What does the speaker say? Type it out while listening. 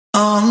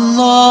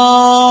Allahu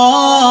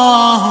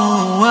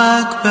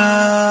Akbar.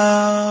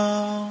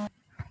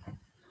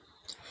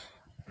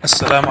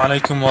 Assalamu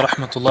alaikum wa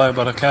rahmatullahi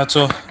wa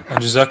barakatuh, and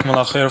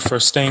jazakumullah khair for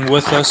staying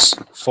with us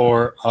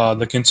for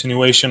the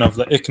continuation of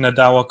the ICNA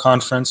Dawah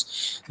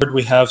conference.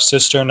 We have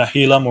Sister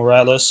Nahela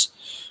Morales,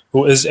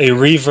 who is a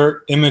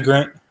Revert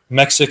immigrant,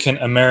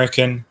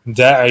 Mexican-American,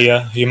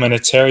 Da'iyah,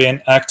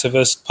 humanitarian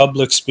activist,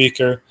 public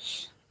speaker,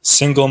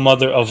 single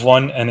mother of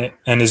one,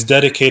 and is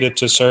dedicated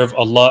to serve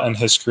Allah and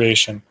His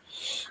creation.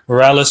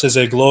 Morales is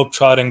a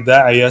globe-trotting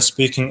Da'iyah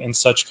speaking in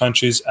such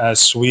countries as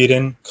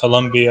Sweden,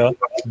 Colombia,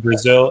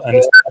 Brazil, and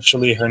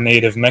especially her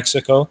native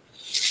Mexico.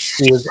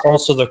 He is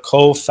also the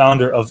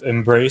co-founder of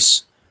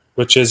Embrace,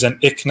 which is an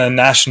ICNA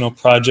national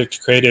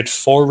project created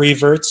for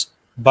reverts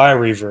by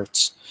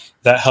reverts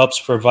that helps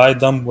provide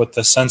them with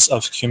a sense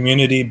of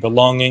community,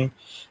 belonging,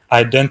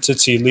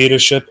 identity,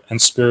 leadership,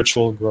 and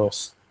spiritual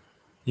growth.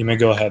 You may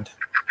go ahead.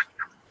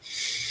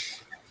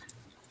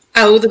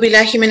 أعوذ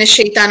بالله من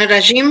الشيطان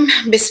الرجيم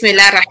بسم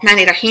الله الرحمن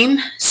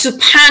الرحيم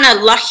سبحان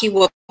الله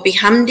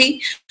وبحمده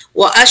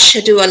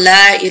وأشهد أن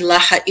لا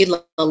إله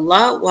إلا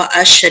الله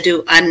وأشهد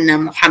أن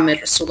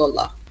محمد رسول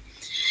الله.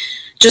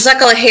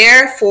 Jazakallah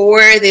khair for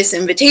this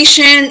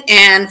invitation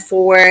and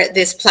for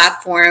this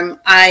platform.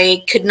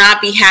 I could not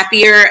be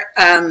happier.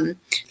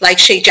 Like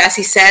Sheikh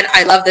Jassy said,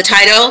 I love the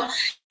title.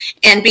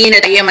 And being a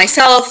Da'iyah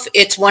myself,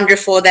 it's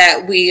wonderful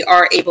that we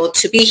are able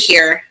to be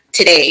here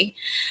today.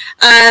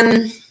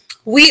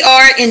 We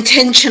are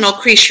intentional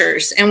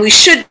creatures, and we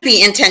should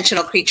be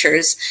intentional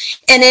creatures.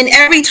 And in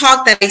every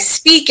talk that I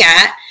speak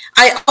at,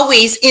 I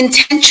always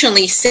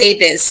intentionally say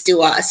this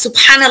dua,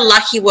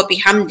 Subhanallahi wa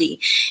bihamdi.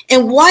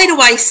 And why do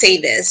I say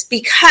this?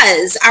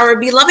 Because our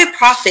beloved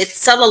Prophet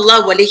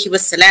sallallahu alaihi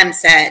wasallam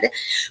said,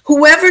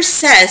 whoever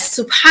says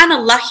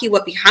Subhanallahi wa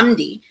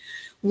bihamdi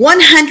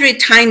 100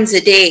 times a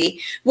day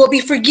will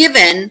be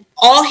forgiven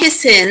all his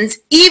sins,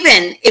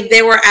 even if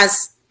they were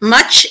as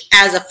much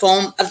as a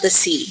foam of the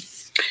sea.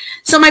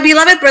 So my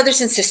beloved brothers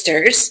and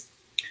sisters,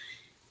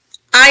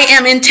 I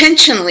am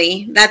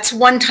intentionally, that's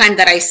one time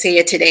that I say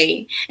it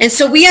today. And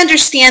so we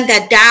understand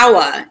that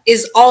Dawah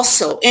is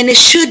also, and it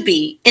should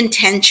be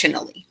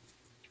intentionally,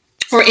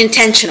 or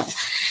intentional.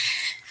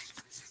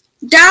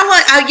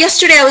 Dawah,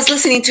 yesterday I was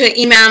listening to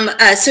Imam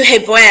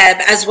Suhaib Webb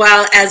as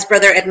well as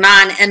Brother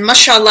Adnan, and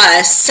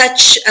mashallah,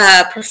 such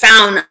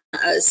profound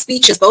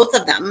speeches, both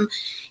of them.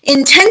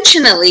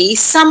 Intentionally,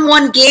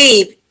 someone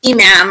gave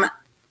Imam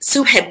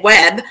Suhaib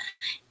Webb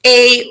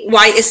a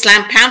Why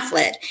Islam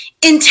pamphlet,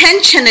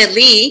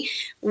 intentionally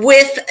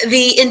with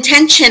the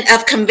intention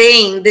of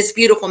conveying this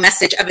beautiful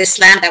message of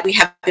Islam that we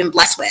have been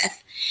blessed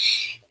with.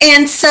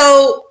 And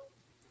so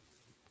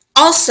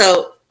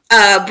also,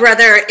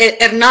 Brother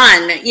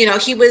Adnan, you know,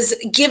 he was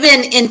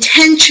given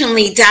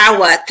intentionally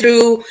Dawah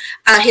through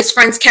his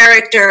friend's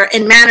character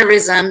and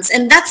mannerisms,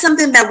 and that's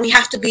something that we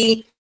have to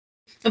be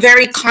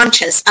very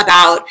conscious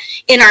about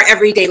in our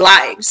everyday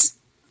lives.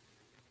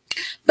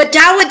 But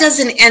Dawah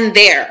doesn't end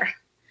there.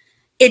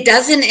 It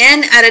doesn't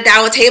end at a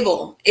Dawah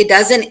table. It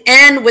doesn't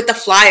end with a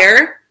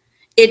flyer.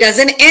 It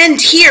doesn't end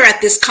here at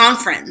this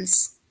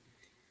conference.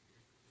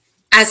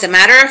 As a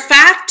matter of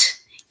fact,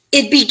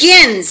 it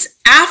begins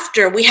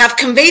after we have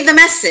conveyed the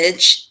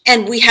message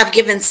and we have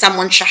given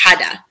someone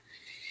shahada.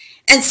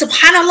 And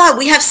subhanAllah,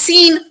 we have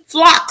seen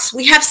flocks.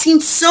 We have seen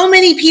so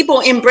many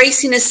people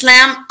embracing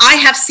Islam. I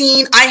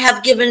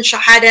have given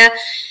shahada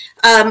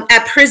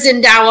at prison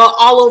Dawah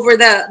all over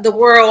the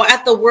world,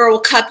 at the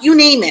World Cup, you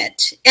name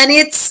it. And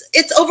it's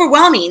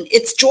overwhelming.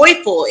 It's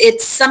joyful.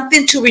 It's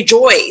something to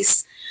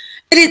rejoice.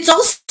 But it's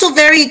also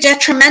very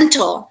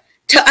detrimental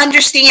to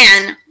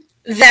understand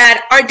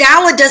that our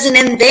Dawah doesn't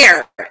end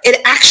there.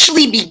 It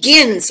actually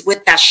begins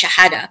with that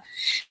shahada.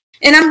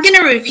 And I'm going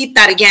to repeat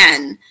that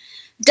again.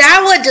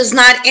 Dawah does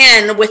not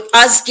end with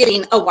us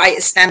getting a White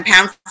Islam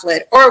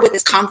pamphlet or with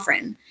this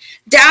conference.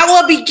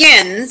 Dawah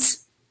begins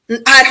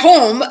at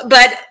home,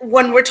 but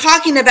when we're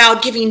talking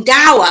about giving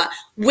Dawah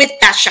with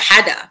that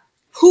shahada,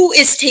 who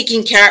is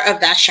taking care of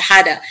that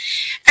shahada?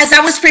 As I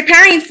was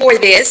preparing for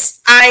this,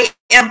 I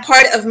am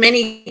part of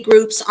many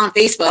groups on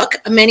Facebook,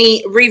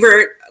 many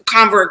Revert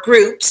convert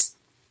groups,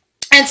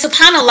 and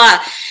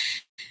subhanAllah,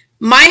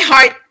 my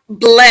heart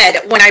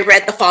bled when I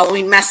read the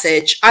following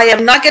message. I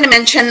am not going to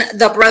mention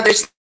the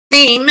brother's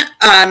name,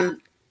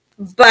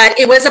 but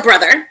it was a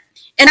brother,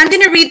 and I'm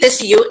going to read this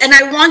to you, and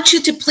I want you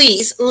to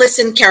please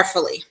listen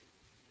carefully.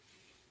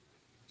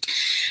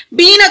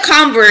 Being a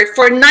convert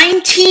for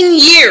 19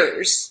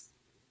 years,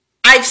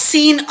 I've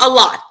seen a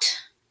lot.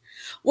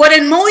 What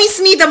annoys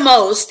me the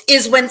most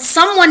is when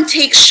someone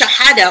takes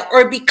shahada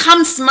or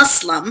becomes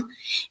Muslim,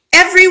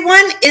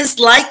 everyone is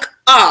like,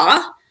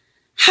 ah,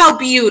 how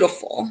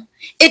beautiful.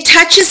 It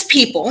touches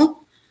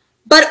people,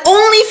 but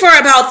only for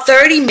about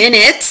 30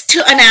 minutes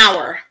to an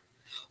hour.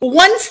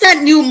 Once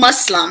that new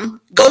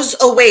Muslim goes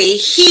away,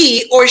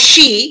 he or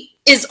she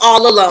is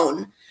all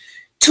alone,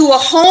 to a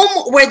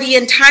home where the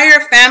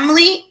entire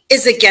family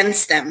is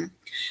against them.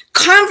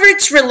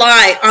 Converts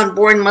rely on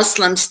born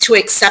Muslims to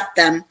accept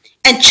them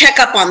and check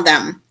up on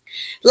them.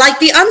 Like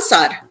the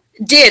Ansar,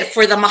 did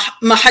for the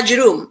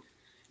Muhajirun.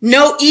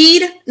 No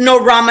Eid,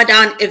 no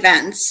Ramadan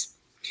events.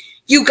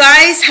 You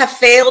guys have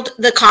failed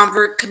the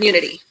convert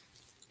community.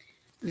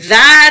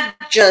 That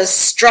just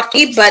struck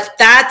me, but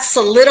that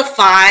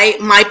solidified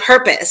my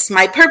purpose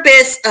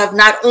of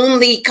not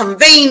only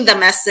conveying the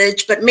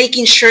message, but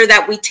making sure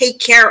that we take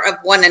care of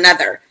one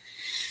another.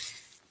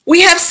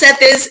 We have said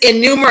this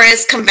in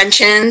numerous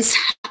conventions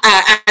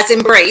as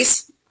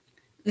Embrace,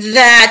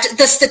 that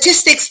the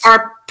statistics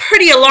are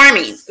pretty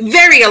alarming,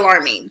 very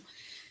alarming.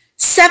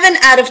 7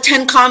 out of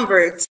 10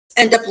 converts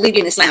end up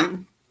leaving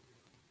Islam.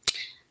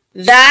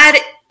 That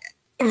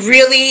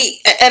really,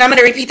 and I'm going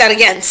to repeat that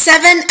again,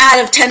 7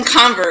 out of 10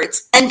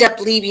 converts end up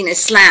leaving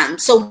Islam.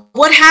 So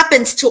what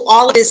happens to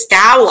all of this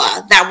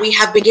dawah that we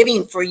have been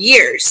giving for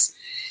years?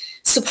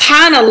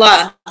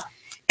 Subhanallah.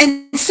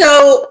 And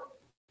so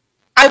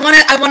I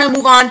want to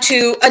move on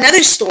to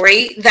another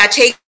story that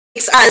takes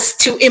us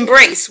to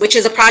Embrace, which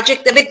is a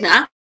project of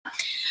ICNA.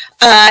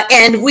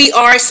 And we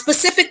are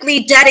specifically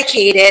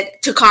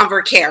dedicated to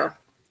convert care.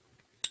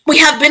 We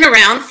have been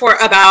around for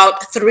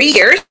about 3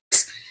 years,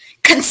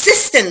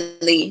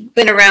 consistently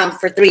been around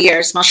for 3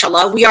 years,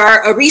 mashallah. We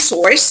are a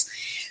resource.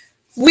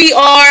 We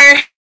are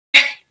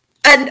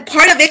a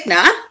part of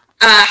ICNA,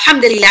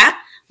 alhamdulillah.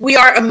 We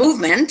are a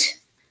movement,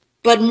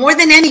 but more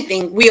than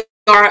anything, we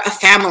are a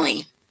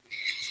family.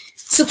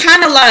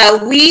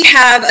 Subhanallah, we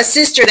have a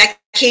sister that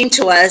came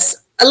to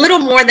us a little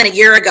more than a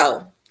year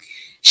ago.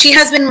 She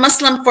has been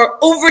Muslim for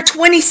over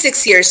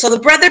 26 years. So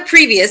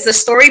the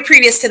story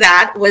previous to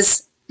that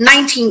was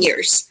 19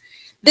 years.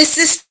 This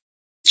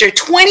sister,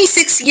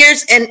 26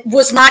 years, and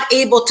was not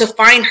able to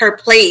find her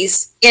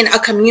place in a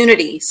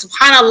community.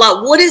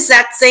 Subhanallah, what is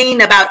that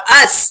saying about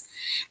us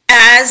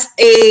as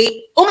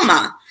a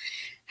ummah?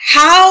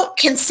 How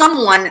can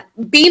someone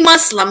be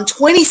Muslim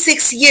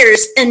 26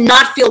 years and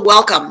not feel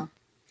welcome?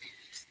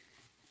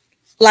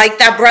 Like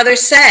that brother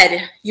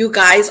said, you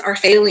guys are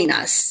failing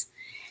us.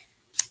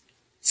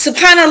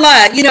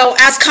 Subhanallah, you know,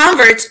 as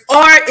converts,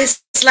 our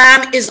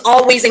Islam is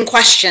always in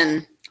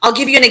question. I'll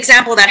give you an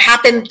example that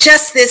happened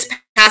just this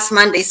past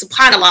Monday,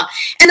 subhanallah.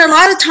 And a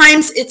lot of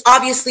times it's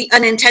obviously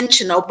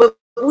unintentional, but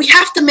we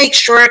have to make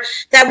sure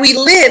that we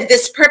live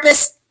this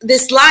purpose,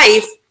 this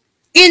life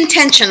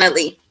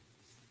intentionally.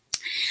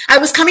 I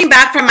was coming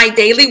back from my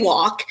daily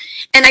walk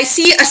and I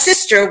see a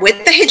sister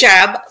with the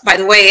hijab. By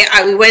the way,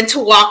 we went to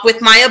walk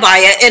with my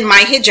abaya and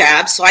my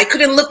hijab, so I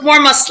couldn't look more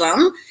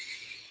Muslim.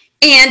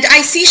 And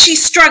I see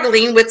she's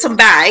struggling with some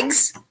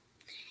bags.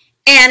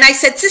 And I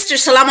said, sister,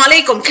 salam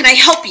alaikum, can I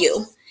help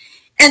you?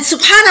 And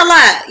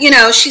subhanallah, you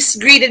know, she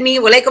greeted me,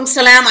 walaikum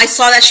salam. I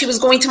saw that she was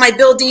going to my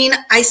building.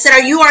 I said,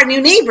 are you our new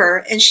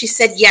neighbor? And she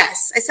said,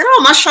 yes. I said,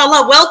 oh,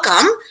 mashallah,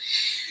 welcome.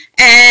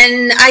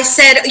 And I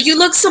said, you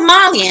look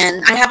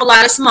Somalian. I have a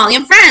lot of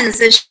Somalian friends.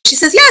 And she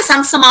says, yes,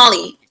 I'm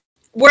Somali.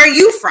 Where are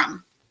you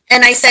from?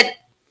 And I said,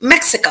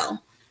 Mexico.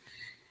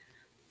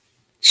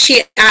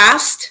 She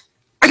asked,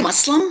 are you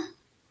Muslim?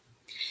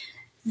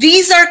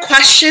 These are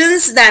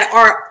questions that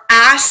are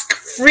asked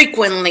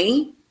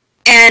frequently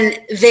and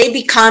they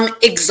become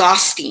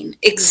exhausting.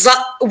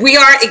 We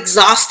are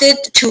exhausted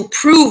to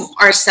prove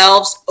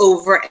ourselves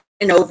over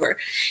and over.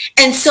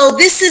 And so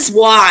this is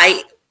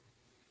why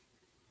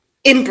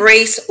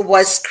Embrace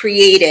was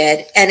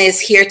created and is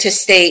here to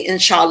stay,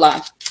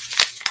 inshallah.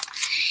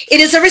 It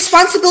is a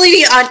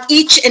responsibility on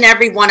each and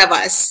every one of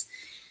us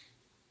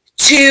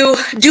to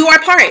do our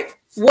part.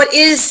 What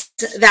is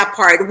that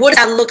part? What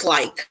does that look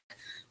like?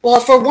 Well,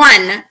 for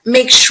one,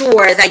 make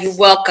sure that you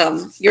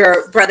welcome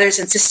your brothers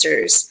and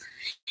sisters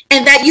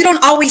and that you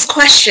don't always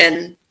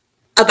question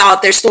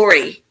about their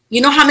story.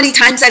 You know how many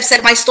times I've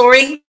said my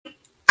story?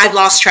 I've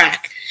lost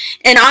track.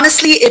 And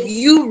honestly, if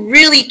you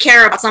really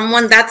care about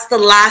someone, that's the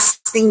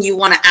last thing you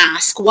want to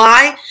ask.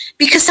 Why?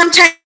 Because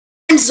sometimes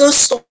those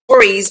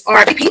stories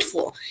are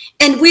painful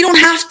and we don't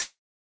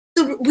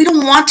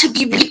want to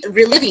be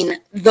reliving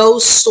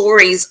those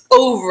stories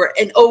over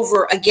and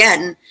over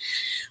again.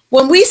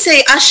 When we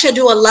say,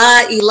 Ashhadu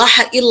Allah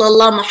ilaha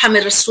illallah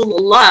Muhammad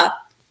Rasulullah,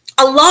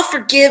 Allah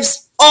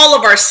forgives all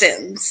of our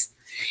sins.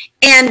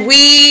 And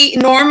we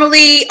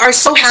normally are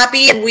so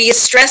happy and we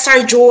stress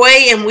our joy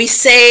and we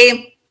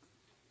say,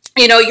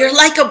 you know, you're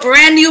like a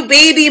brand new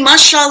baby,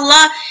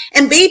 mashallah,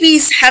 and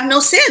babies have no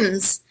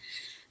sins.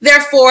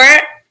 Therefore,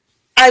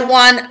 I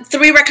want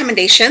 3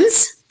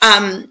 recommendations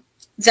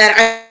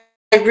that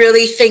I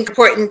really think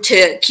important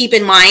to keep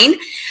in mind.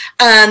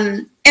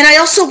 And I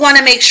also want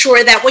to make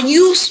sure that when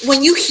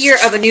you hear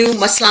of a new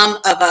Muslim,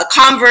 of a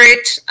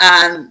convert,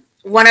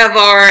 one of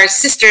our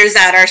sisters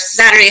at our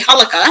Saturday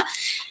halaqah,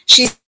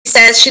 she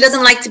says she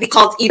doesn't like to be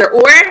called either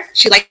or.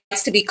 She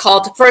likes to be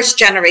called first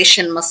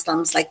generation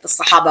Muslims like the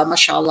Sahaba,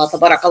 mashallah,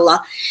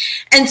 tabarakallah.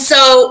 And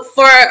so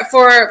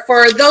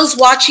for those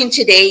watching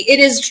today, it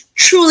is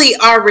truly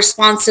our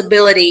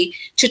responsibility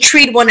to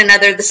treat one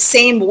another the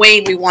same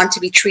way we want to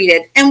be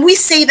treated. And we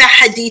say the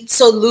hadith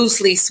so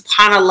loosely,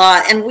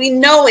 subhanallah, and we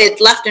know it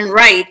left and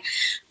right,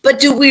 but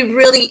do we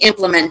really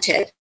implement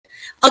it?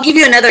 I'll give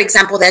you another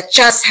example that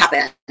just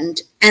happened.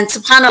 And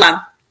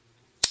subhanallah,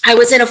 I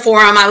was in a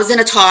forum, I was in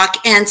a talk,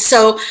 and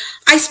so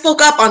I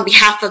spoke up on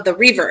behalf of the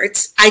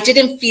reverts. I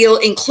didn't feel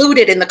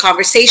included in the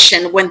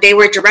conversation when they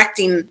were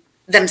directing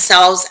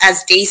themselves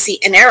as Desi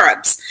and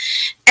Arabs.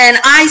 And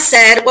I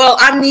said, well,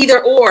 I'm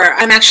neither or,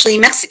 I'm actually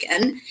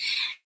Mexican.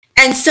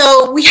 And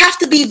so we have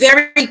to be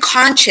very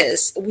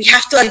conscious. We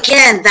have to,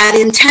 again, that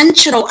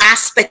intentional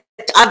aspect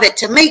of it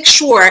to make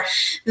sure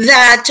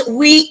that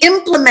we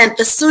implement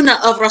the sunnah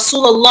of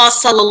Rasulullah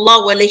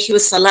sallallahu alaihi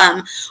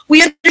wasallam.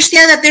 We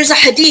understand that there's a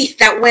hadith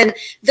that when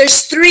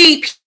there's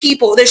two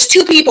people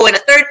and a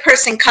third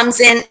person comes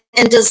in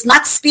and does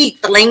not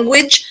speak the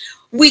language,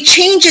 we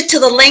change it to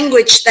the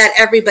language that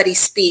everybody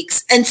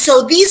speaks. And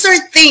so these are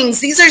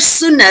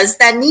sunnahs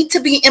that need to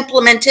be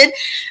implemented,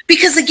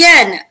 because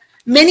again,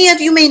 many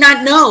of you may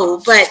not know,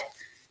 but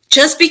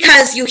just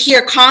because you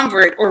hear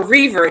convert or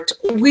revert,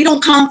 we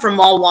don't come from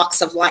all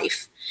walks of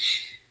life.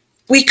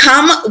 We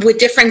come with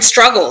different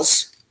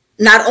struggles.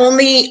 Not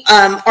only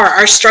are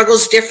our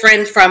struggles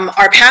different from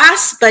our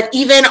past, but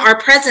even our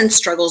present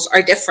struggles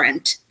are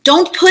different.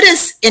 Don't put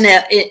us in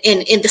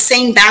the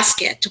same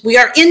basket. We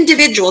are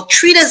individual.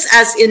 Treat us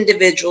as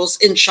individuals,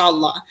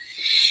 inshallah.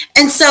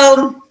 And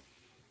so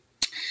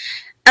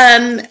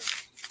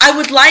I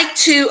would like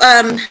to,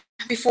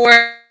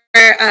 before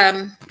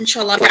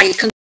inshallah,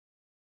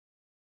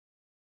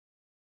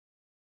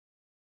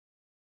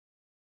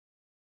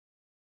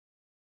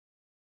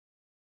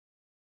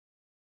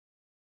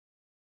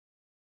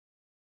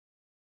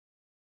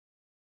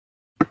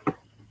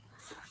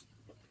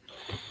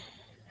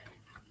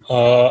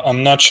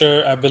 I'm not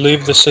sure. I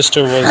believe the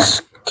sister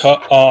was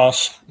cut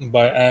off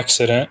by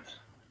accident.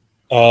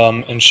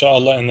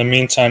 Inshallah, in the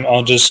meantime,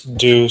 I'll just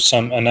do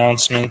some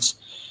announcements.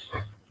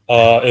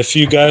 If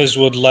you guys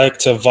would like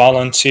to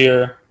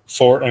volunteer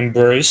for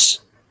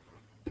Embrace,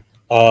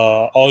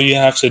 all you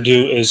have to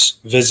do is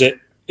visit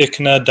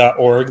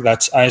ICNA.org,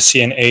 that's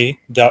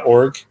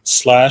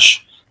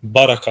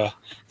ICNA.org/Barakah.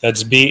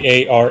 That's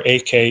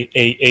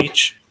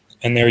BARAKAH.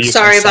 And there you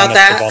Sorry can sign about up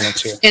that. to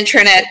volunteer.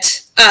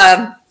 Internet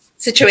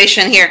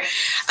situation here.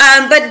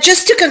 But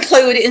just to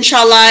conclude,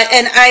 inshallah,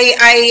 and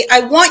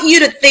I want you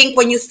to think,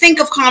 when you think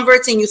of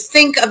converts and you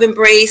think of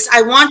Embrace,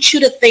 I want you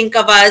to think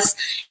of us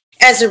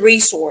as a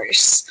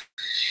resource.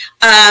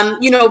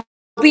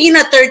 Being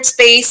a third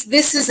space,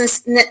 this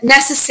is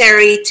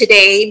necessary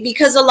today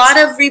because a lot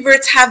of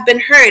reverts have been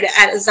heard,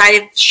 as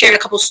I've shared a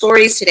couple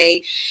stories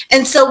today.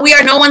 And so we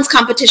are no one's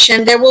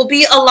competition. There will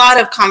be a lot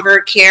of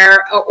convert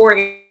care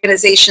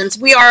organizations.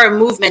 We are a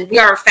movement, we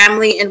are a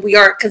family, and we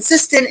are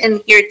consistent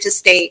and here to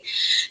stay.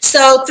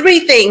 So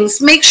 3 things: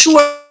 make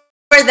sure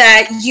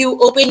that you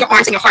open your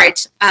arms and your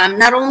heart,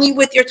 not only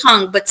with your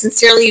tongue, but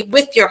sincerely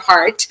with your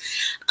heart,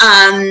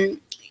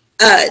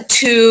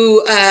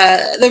 to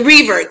the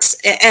reverts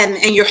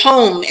and your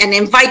home, and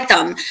invite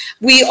them.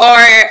 We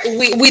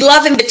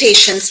love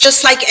invitations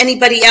just like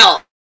anybody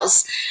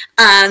else.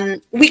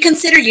 We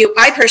consider you,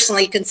 I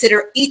personally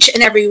consider each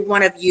and every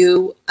one of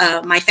you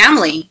my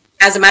family.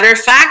 As a matter of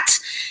fact,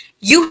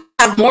 you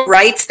have more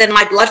rights than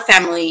my blood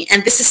family,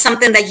 and this is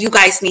something that you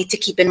guys need to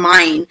keep in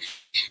mind.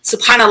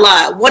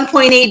 Subhanallah,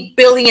 1.8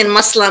 billion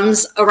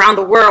Muslims around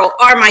the world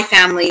are my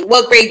family.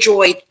 What great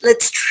joy.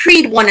 Let's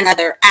treat one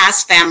another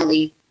as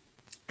family.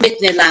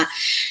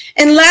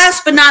 And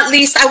last but not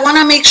least, I want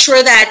to make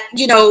sure that,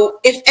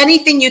 if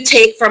anything you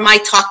take from my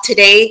talk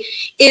today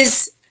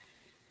is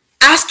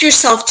ask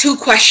yourself 2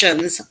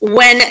 questions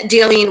when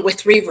dealing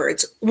with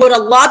reverts. Would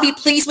Allah be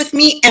pleased with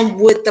me, and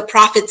would the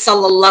Prophet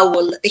sallallahu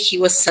alaihi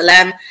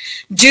wasallam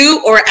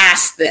do or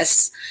ask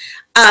this?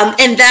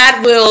 And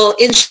that will,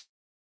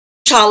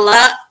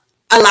 inshallah,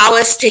 allow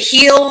us to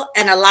heal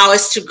and allow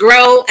us to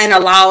grow and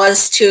allow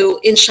us to,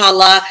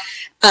 inshallah,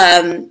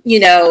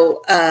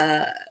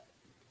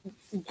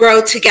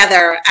 grow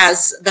together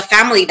as the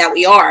family that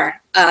we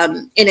are.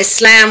 In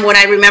Islam, when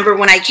I remember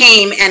when I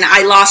came and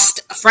I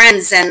lost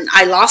friends and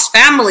I lost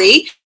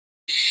family,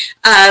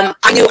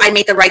 I knew I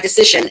made the right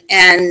decision.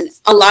 And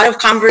a lot of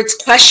converts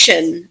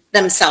question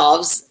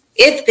themselves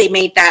if they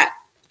made that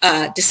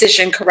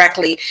decision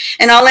correctly.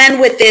 And I'll end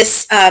with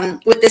this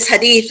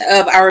hadith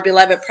of our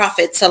beloved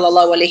Prophet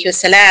sallallahu alaihi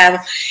wasallam.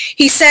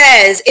 He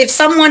says, if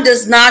someone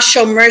does not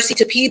show mercy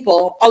to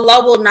people,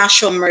 Allah will not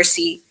show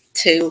mercy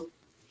to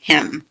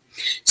him.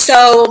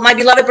 So my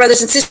beloved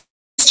brothers and sisters,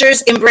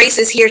 Embrace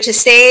is here to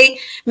stay.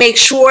 Make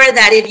sure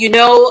that if you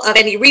know of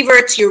any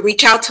reverts, you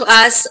reach out to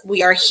us.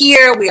 We are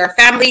here. We are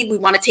family. We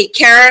want to take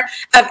care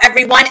of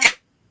everyone.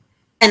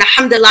 And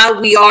alhamdulillah,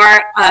 we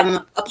are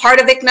a part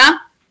of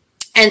ICNA.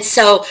 And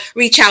so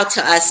reach out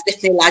to us.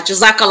 Bismillah.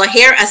 Jazakallah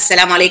khair.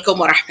 Assalamu alaikum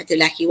wa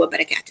rahmatullahi wa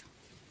barakatuh.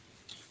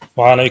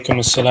 Wa alaikum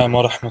assalam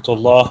wa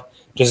rahmatullah.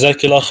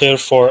 Jazakallah khair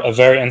for a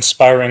very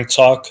inspiring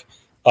talk.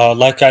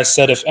 Like I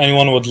said, if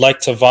anyone would like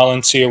to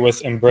volunteer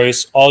with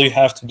Embrace, all you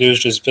have to do is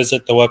just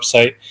visit the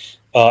website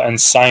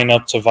and sign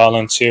up to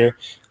volunteer.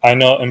 I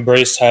know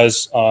Embrace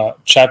has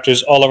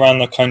chapters all around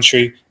the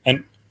country,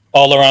 and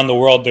all around the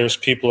world there's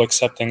people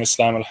accepting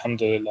Islam,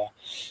 alhamdulillah.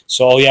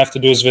 So all you have to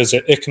do is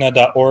visit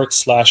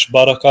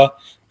ICNA.org/Barakah,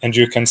 and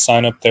you can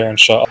sign up there,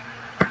 inshallah.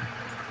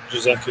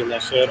 Jazakallah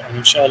khair. And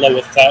inshallah,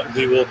 with that,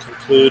 we will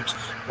conclude.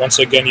 Once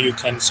again, you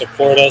can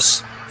support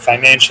us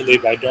financially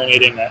by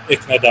donating at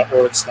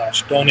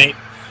icna.org/donate,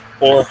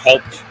 or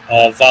help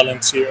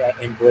volunteer at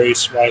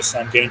Embrace, Why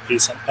Islam Gain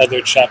Peace, and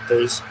other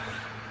chapters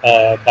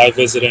by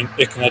visiting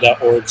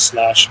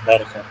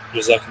icna.org/barakah.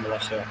 Jazakumullah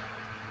khair.